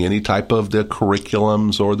affecting any type of the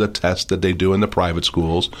curriculums or the tests that they do in the private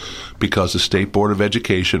schools, because the State Board of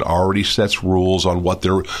Education already sets rules on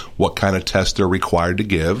what kind of tests they're required to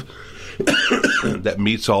give that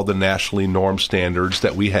meets all the nationally normed standards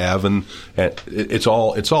that we have, and it's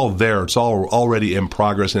all there. It's all already in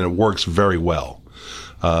progress, and it works very well.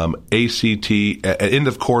 ACT, end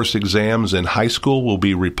of course exams in high school will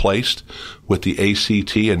be replaced with the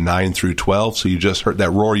ACT in 9 through 12. So you just heard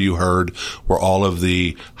that roar you heard were all of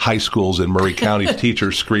the high schools in Murray County's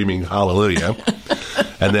teachers screaming hallelujah.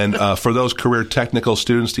 And then for those career technical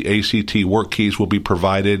students, the ACT work keys will be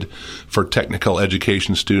provided for technical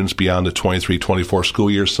education students beyond the 23-24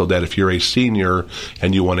 school year, so that if you're a senior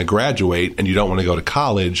and you want to graduate and you don't want to go to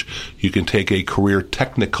college, you can take a career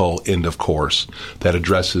technical end of course that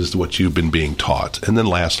addresses what you've been being taught. And then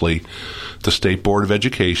lastly, the State Board of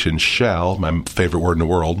Education shall, my favorite word in the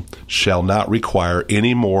world, shall not require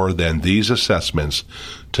any more than these assessments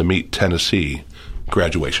to meet Tennessee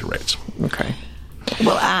graduation rates. Okay.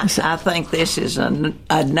 Well, I think this is a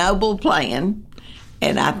noble plan,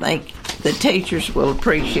 and I think the teachers will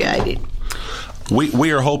appreciate it.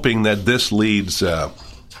 We are hoping that this leads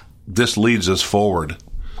us forward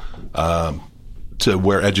to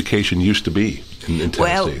where education used to be in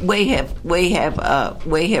Tennessee. Well, we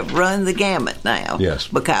have run the gamut now. Yes.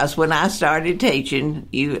 Because when I started teaching,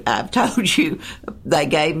 I've told you, they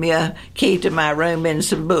gave me a key to my room and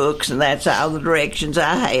some books, and that's all the directions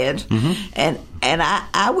I had. Mm-hmm. And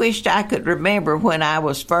I wished I could remember when I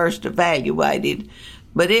was first evaluated,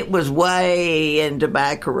 but it was way into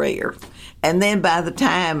my career. And then by the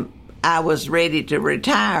time I was ready to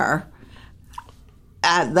retire,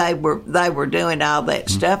 they were doing all that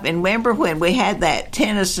stuff. And remember when we had that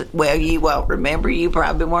Tennessee, well, you won't remember, you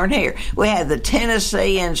probably weren't here. We had the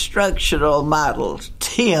Tennessee Instructional Model,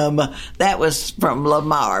 TIM. That was from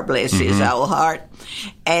Lamar, bless his old heart.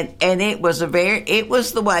 And it was it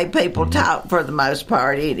was the way people taught for the most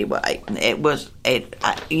part anyway.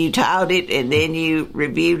 You taught it, and then you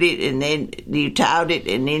reviewed it, and then you taught it,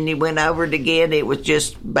 and then you went over it again. It was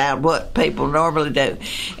just about what people normally do.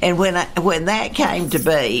 And when that came to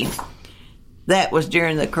be, that was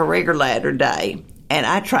during the career ladder day. And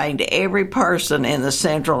I trained every person in the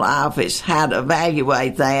central office how to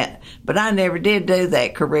evaluate that. But I never did do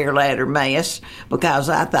that career ladder mess because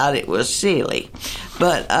I thought it was silly.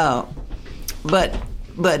 But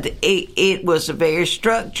it was a very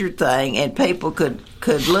structured thing, and people could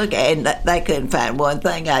look at it, and they couldn't find one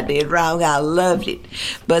thing I did wrong. I loved it.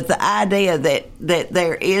 But the idea that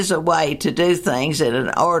there is a way to do things in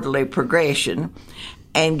an orderly progression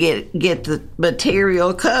and get the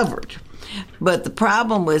material covered. But the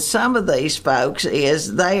problem with some of these folks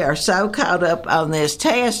is they are so caught up on this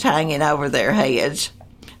test hanging over their heads,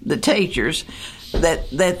 the teachers, that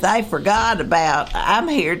they forgot about, I'm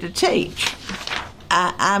here to teach.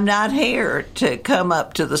 I'm not here to come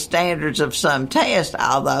up to the standards of some test,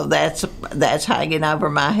 although that's hanging over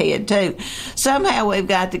my head too. Somehow we've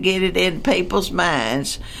got to get it in people's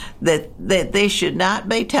minds that this should not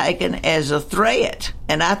be taken as a threat.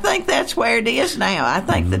 And I think that's where it is now. I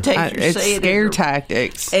think the teachers see it. It's scare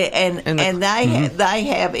tactics. And they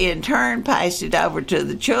have in turn passed it over to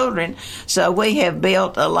the children. So we have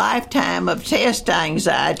built a lifetime of test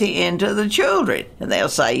anxiety into the children. And they'll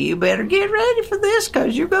say, you better get ready for this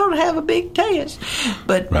because you're going to have a big test.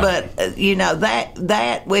 But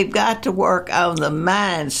that we've got to work on the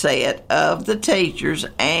mindset of the teachers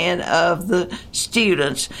and of the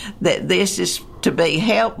students that this is to be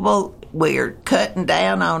helpful. We're cutting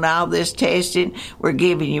down on all this testing. We're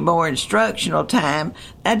giving you more instructional time.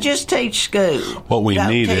 Now just teach school. What we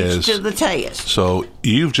need is to the test. So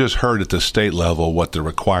you've just heard at the state level what the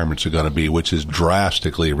requirements are going to be, which is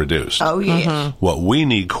drastically reduced. Oh, yes. What we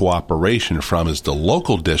need cooperation from is the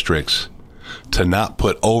local districts to not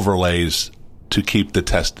put overlays to keep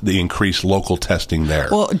the increased local testing there.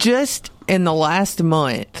 Well, just in the last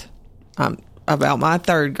month, about my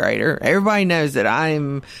third grader, everybody knows that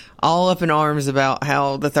I'm all up in arms about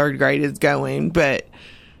how the third grade is going, but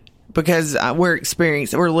because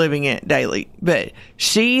we're living it daily. But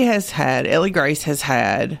Ellie Grace has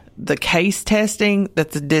had the case testing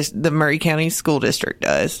that the Murray County School District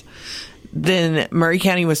does. then Murray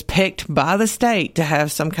County was picked by the state to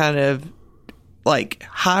have some kind of like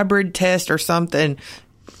hybrid test or something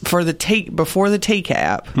for before the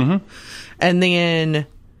TCAP. Mm-hmm. And then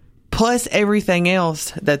plus everything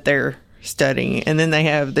else that they're studying, and then they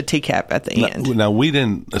have the TCAP at the end. Now, we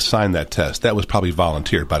didn't assign that test. That was probably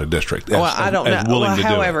volunteered by the district. I don't know.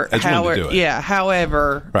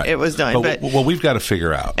 However, Right. it was done. But we've got to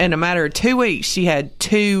figure out. In a matter of 2 weeks, she had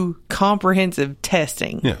 2 comprehensive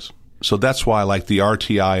testing. Yes. So that's why, like the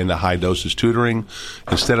RTI and the high dosage tutoring,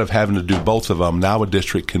 instead of having to do both of them, now a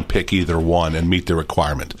district can pick either one and meet the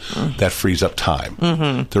requirement. That frees up time.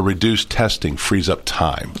 Mm-hmm. The reduced testing frees up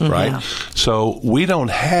time, Mm-hmm. right? Yeah. So we don't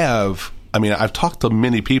have, I've talked to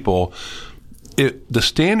many people. The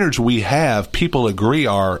standards we have, people agree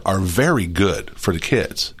are very good for the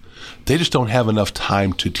kids. They just don't have enough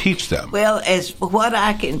time to teach them. Well, as what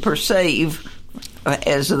I can perceive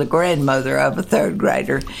as the grandmother of a third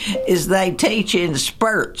grader, is they teach in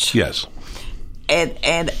spurts. Yes.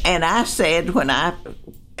 And I said, when I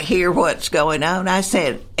hear what's going on, I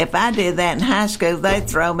said, if I did that in high school, they'd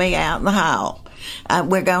throw me out in the hall.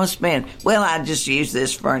 We're going to spend, I just use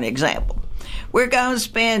this for an example. We're going to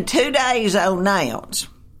spend 2 days on nouns.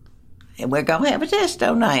 And we're going to have a test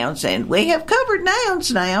on nouns. And we have covered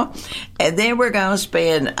nouns now. And then we're going to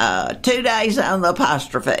spend 2 days on the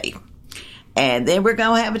apostrophe. And then we're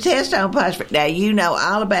going to have a test on apostrophe. Now, you know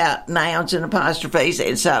all about nouns and apostrophes,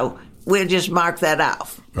 and so we'll just mark that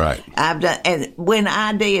off. Right. I've done, and when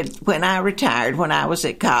I retired, when I was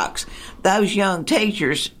at Cox, those young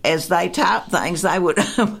teachers, as they taught things, they would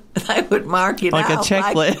mark it like off, a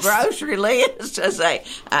checklist, like a grocery list, to say,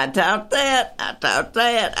 I taught that, I taught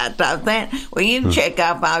that, I taught that. Well, you can check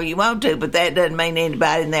off all you want to, but that doesn't mean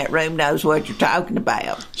anybody in that room knows what you're talking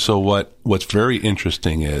about. So what's very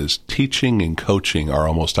interesting is teaching and coaching are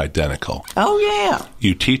almost identical. Oh yeah.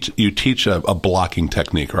 You teach a blocking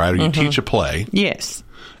technique, right? Or you teach a play. Yes.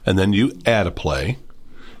 And then you add a play,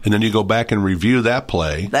 and then you go back and review that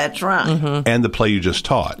play. That's right. And the play you just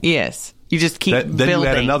taught. Yes. You just keep then building. you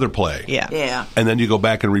add another play. Yeah. And then you go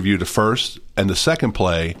back and review the first and the second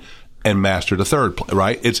play and master the third play,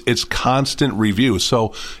 right? It's constant review.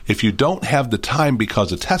 So if you don't have the time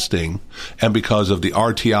because of testing and because of the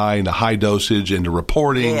RTI and the high dosage and the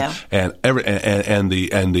reporting and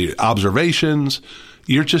the observations,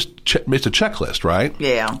 you're just it's a checklist, right?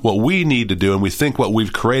 Yeah. What we need to do, and we think what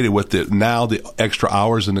we've created with the extra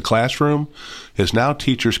hours in the classroom, is now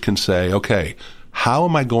teachers can say, okay, how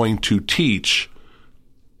am I going to teach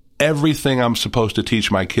everything I'm supposed to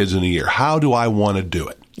teach my kids in a year? How do I want to do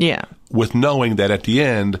it? Yeah. With knowing that at the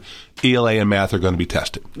end, ELA and math are going to be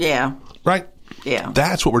tested. Yeah. Right? Yeah.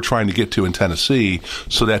 That's what we're trying to get to in Tennessee,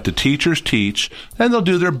 so that the teachers teach, and they'll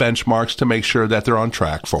do their benchmarks to make sure that they're on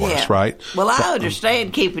track for us, right? Well, I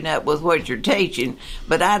understand keeping up with what you're teaching,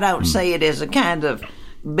 but I don't see it as a kind of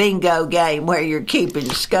bingo game where you're keeping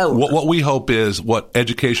score. What we hope is what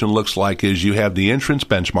education looks like is you have the entrance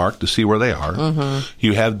benchmark to see where they are. Mm-hmm.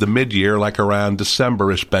 You have the mid-year, like around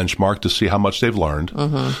December-ish benchmark to see how much they've learned.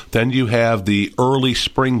 Mm-hmm. Then you have the early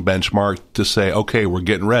spring benchmark to say, okay, we're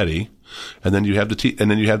getting ready. And then you have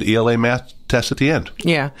the ELA math test at the end.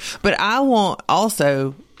 Yeah. But I want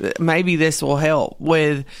also, maybe this will help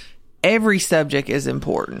with every subject is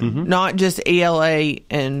important, not just ELA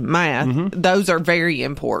and math. Those are very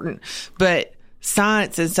important. But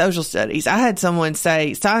science and social studies, I had someone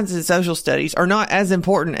say science and social studies are not as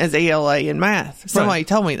important as ELA and math. Somebody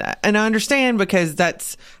told me that. And I understand, because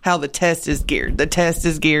that's how the test is geared. The test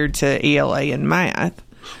is geared to ELA and math.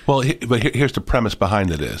 Well, but here's the premise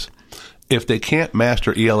behind it is, if they can't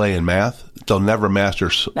master ELA and math, they'll never master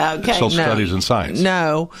social studies and science.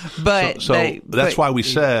 No, but that's why we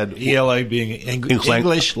said ELA being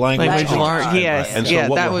English language arts. Yes, and so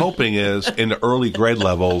what we're hoping is in the early grade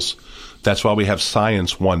levels, that's why we have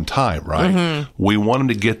science one time, right? We want them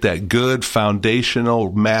to get that good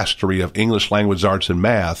foundational mastery of English language arts and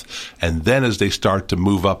math, and then as they start to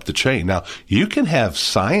move up the chain. Now, you can have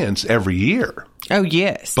science every year. Oh,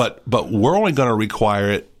 yes. But we're only going to require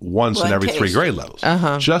it once in every 3 grade levels,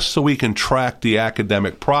 just so we can track the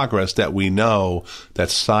academic progress, that we know that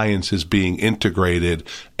science is being integrated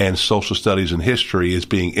and social studies and history is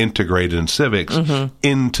being integrated in civics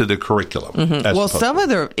into the curriculum. Well, some of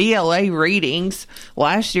the ELA readings,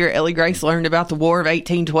 last year, Ellie Grace learned about the War of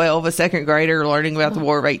 1812, a second grader learning about the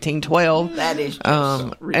War of 1812. That is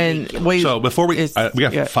just ridiculous. So before we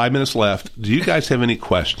got 5 minutes left, do you guys have any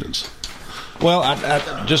questions? Well,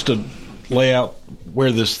 I just to lay out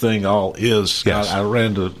where this thing all is, I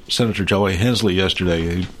ran to Senator Joey Hensley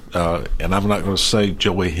yesterday, and I'm not going to say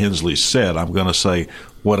Joey Hensley said. I'm going to say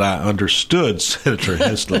what I understood Senator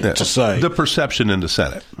Hensley to say. The perception in the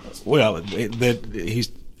Senate. Well,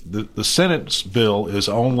 the Senate's bill is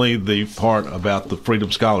only the part about the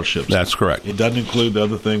Freedom Scholarships. That's correct. It doesn't include the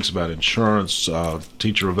other things about insurance,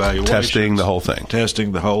 teacher evaluation. Testing, the whole thing.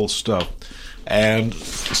 Testing, the whole stuff. And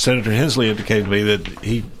Senator Hensley indicated to me that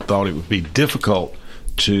he thought it would be difficult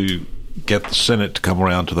to get the Senate to come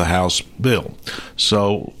around to the House bill.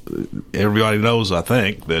 So everybody knows, I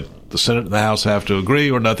think, that the Senate and the House have to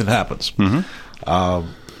agree or nothing happens.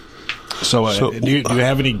 Mm-hmm. So do you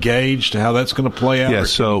have any gauge to how that's going to play out? Yeah,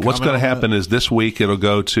 so what's going to happen is this week it'll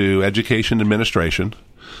go to Education Administration.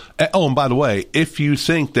 Oh, and by the way, if you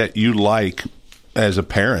think that you like, as a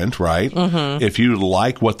parent, right, if you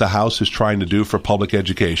like what the House is trying to do for public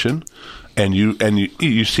education, and you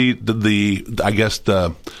see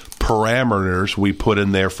the parameters we put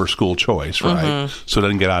in there for school choice, right, so it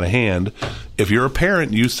doesn't get out of hand. If you're a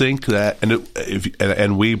parent, you think that,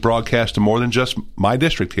 and we broadcast to more than just my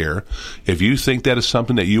district here, if you think that is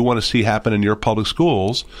something that you want to see happen in your public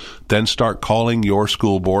schools, then start calling your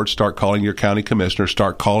school board, start calling your county commissioner,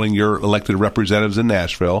 start calling your elected representatives in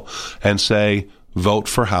Nashville, and say, vote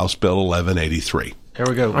for House Bill 1183. There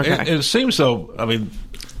we go. Okay. It seems so. I mean,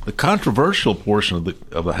 the controversial portion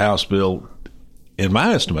of the House bill, in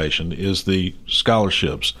my estimation, is the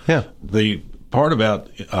scholarships. Yeah. The part about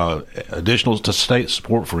additional to state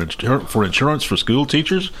support for insurance for school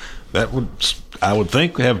teachers, that would, I would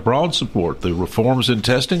think, have broad support. The reforms in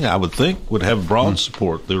testing, I would think, would have broad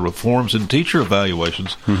support. The reforms in teacher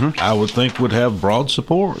evaluations, I would think, would have broad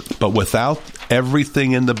support. But without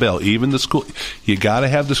everything in the bill, even the school, you got to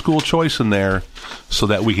have the school choice in there so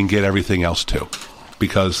that we can get everything else too.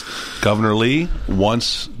 Because Governor Lee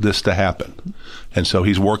wants this to happen. And so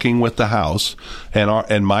he's working with the House,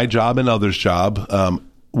 and my job and others' job,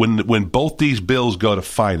 when both these bills go to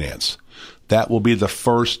finance, that will be the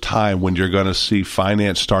first time when you're going to see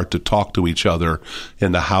finance start to talk to each other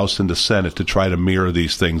in the House and the Senate to try to mirror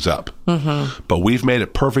these things up. But we've made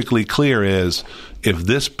it perfectly clear is if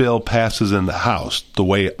this bill passes in the House the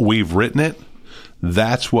way we've written it,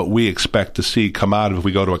 that's what we expect to see come out. If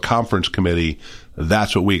we go to a conference committee,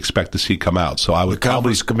 that's what we expect to see come out. So I would the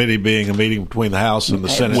conference committee being a meeting between the House and the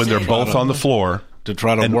Senate when they're both on the floor to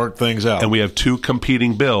try to work things out. And we have two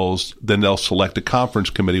competing bills. Then they'll select a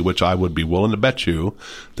conference committee, which I would be willing to bet you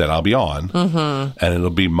that I'll be on, and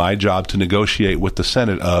it'll be my job to negotiate with the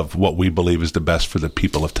Senate of what we believe is the best for the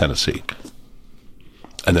people of Tennessee.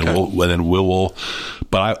 And then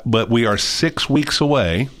but we are 6 weeks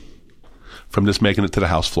away from just making it to the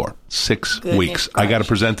House floor. 6 weeks. I got to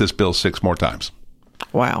present this bill 6 more times.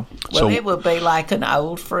 Wow. Well, it would be like an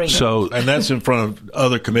old friend. And that's in front of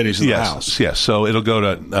other committees in the House. Yes. So it'll go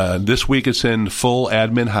to this week. It's in full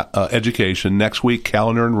admin education. Next week,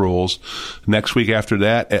 calendar and rules. Next week after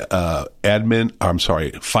that,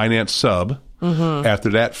 finance sub. After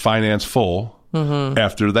that, finance full.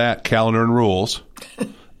 After that, calendar and rules.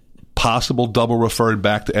 Possible double referred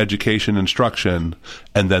back to education instruction,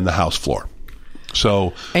 and then the House floor.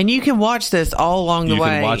 So, and you can watch this all along the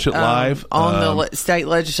way. You can watch it live on the state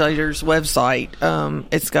legislator's website.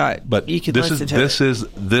 It's got. But you can listen to it.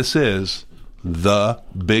 This is the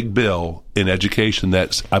big bill in education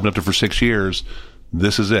that's I've been up to for 6 years.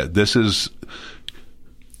 This is it. This is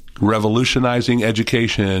revolutionizing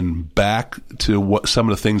education back to what some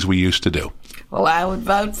of the things we used to do. Well, I would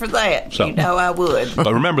vote for that. So, I would.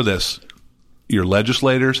 But remember this: your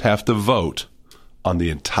legislators have to vote on the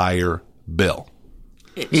entire bill.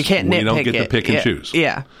 You can't nitpick it. You don't get to pick and choose.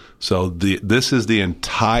 Yeah. So this is the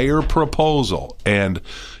entire proposal. And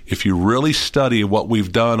if you really study what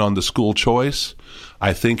we've done on the school choice,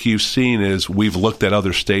 I think you've seen is we've looked at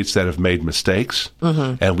other states that have made mistakes,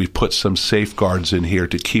 and we've put some safeguards in here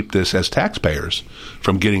to keep this as taxpayers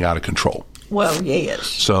from getting out of control. Well, yes.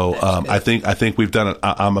 So I think we've done it.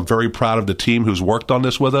 I'm very proud of the team who's worked on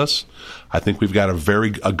this with us. I think we've got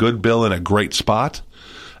a good bill in a great spot.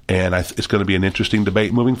 And it's going to be an interesting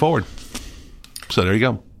debate moving forward. So there you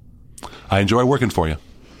go. I enjoy working for you.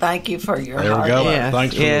 Thank you for your There we go.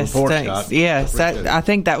 Thanks for the report, Scott. Yes, I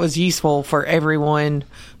think that was useful for everyone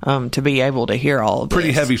to be able to hear all of this.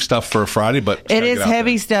 Pretty heavy stuff for a Friday, but it is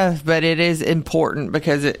heavy stuff, but it is important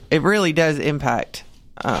because it really does impact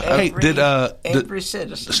every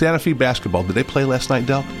citizen. Santa Fe basketball, did they play last night,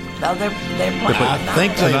 Del? No, they're playing tonight. I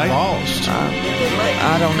think they lost.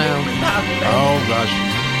 I don't know. Oh,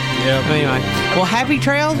 gosh. Yeah. Anyway, well, happy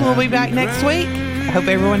trails. We'll be back next week. I hope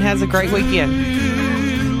everyone has a great weekend.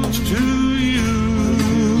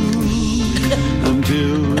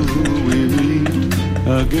 Until we meet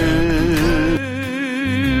again,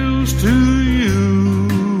 to you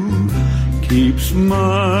keeps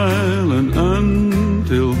smiling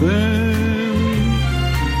until then.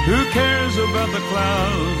 Who cares about the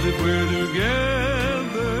clouds if we're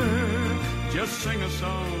together? Just sing a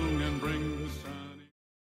song.